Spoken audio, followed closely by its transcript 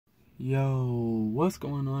Yo, what's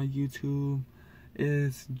going on YouTube?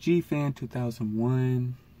 It's Gfan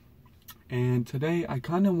 2001, and today I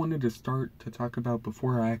kind of wanted to start to talk about,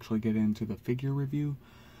 before I actually get into the figure review,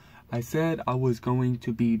 I said I was going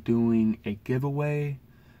to be doing a giveaway,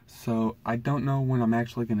 so I don't know when I'm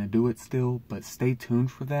actually going to do it still, but stay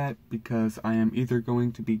tuned for that, because I am either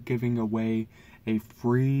going to be giving away a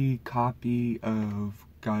free copy of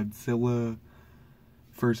Godzilla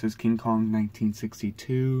versus King Kong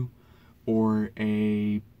 1962, or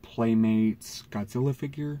a Playmates Godzilla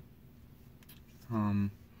figure.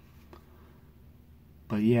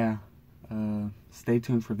 But yeah, stay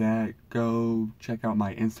tuned for that. Go check out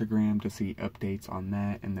my Instagram to see updates on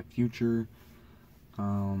that in the future.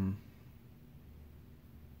 But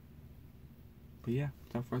yeah,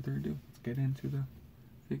 without further ado, let's get into the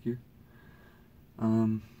figure.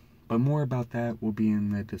 But more about that will be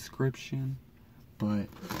in the description. But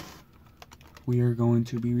we are going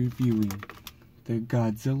to be reviewing the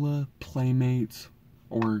Godzilla Playmates,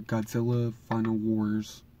 or Godzilla Final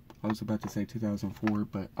Wars. I was about to say 2004,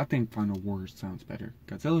 but I think Final Wars sounds better.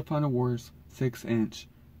 Godzilla Final Wars 6-inch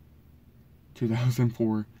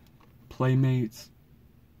 2004 Playmates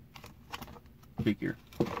figure.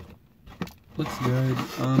 Looks good.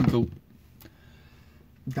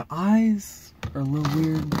 The eyes are a little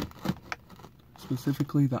weird.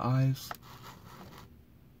 Specifically the eyes.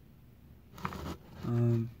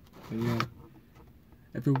 But yeah,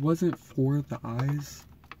 if it wasn't for the eyes,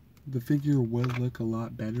 the figure would look a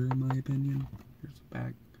lot better in my opinion. Here's the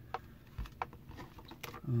back.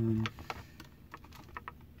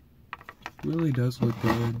 Really does look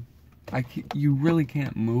good. You really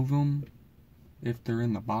can't move them if they're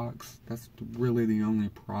in the box. That's really the only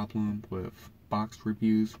problem with box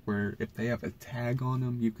reviews, where if they have a tag on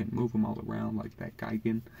them, you can move them all around like that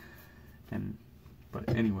Gigan. But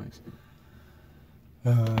anyways.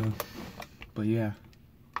 But yeah,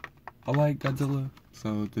 I like Godzilla,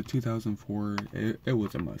 so the 2004, it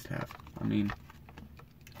was a must-have. I mean,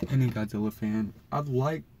 any Godzilla fan, I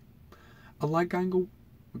like wow,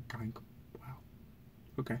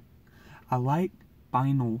 okay. I like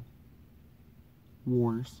Final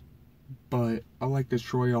Wars, but I like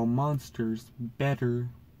Destroy All Monsters better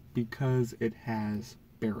because it has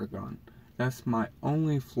Baragon. That's my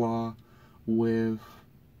only flaw with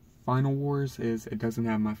Final Wars, is it doesn't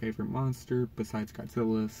have my favorite monster besides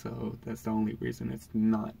Godzilla, so that's the only reason it's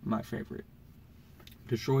not my favorite.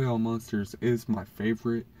 Destroy All Monsters is my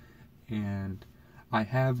favorite, and I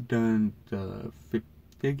have done the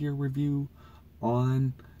figure review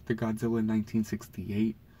on the Godzilla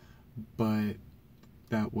 1968, but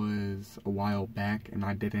that was a while back, and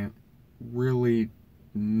I didn't really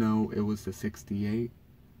know it was the 68.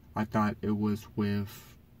 I thought it was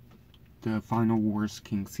with the Final Wars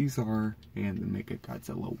King Caesar and the Mega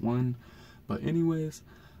Godzilla 1. But anyways,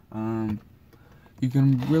 you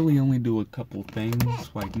can really only do a couple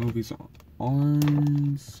things, like move his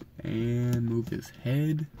arms and move his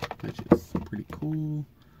head, which is pretty cool.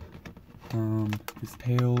 His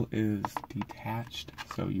tail is detached,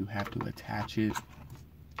 so you have to attach it.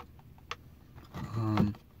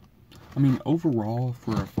 I mean, overall,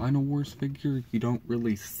 for a Final Wars figure, you don't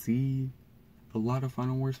really see a lot of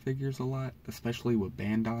Final Wars figures especially with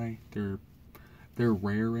Bandai. They're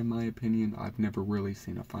rare in my opinion. I've never really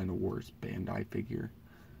seen a Final Wars Bandai figure.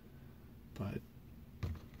 But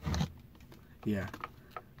yeah.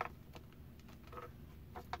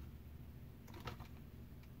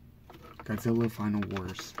 Godzilla Final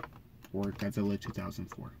Wars, or Godzilla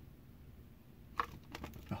 2004.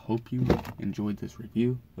 I hope you enjoyed this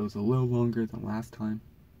review. It was a little longer than last time,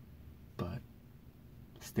 but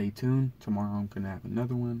stay tuned. Tomorrow I'm going to have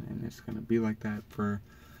another one, and it's going to be like that for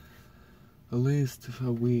at least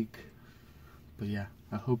a week. But yeah,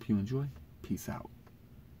 I hope you enjoy. Peace out.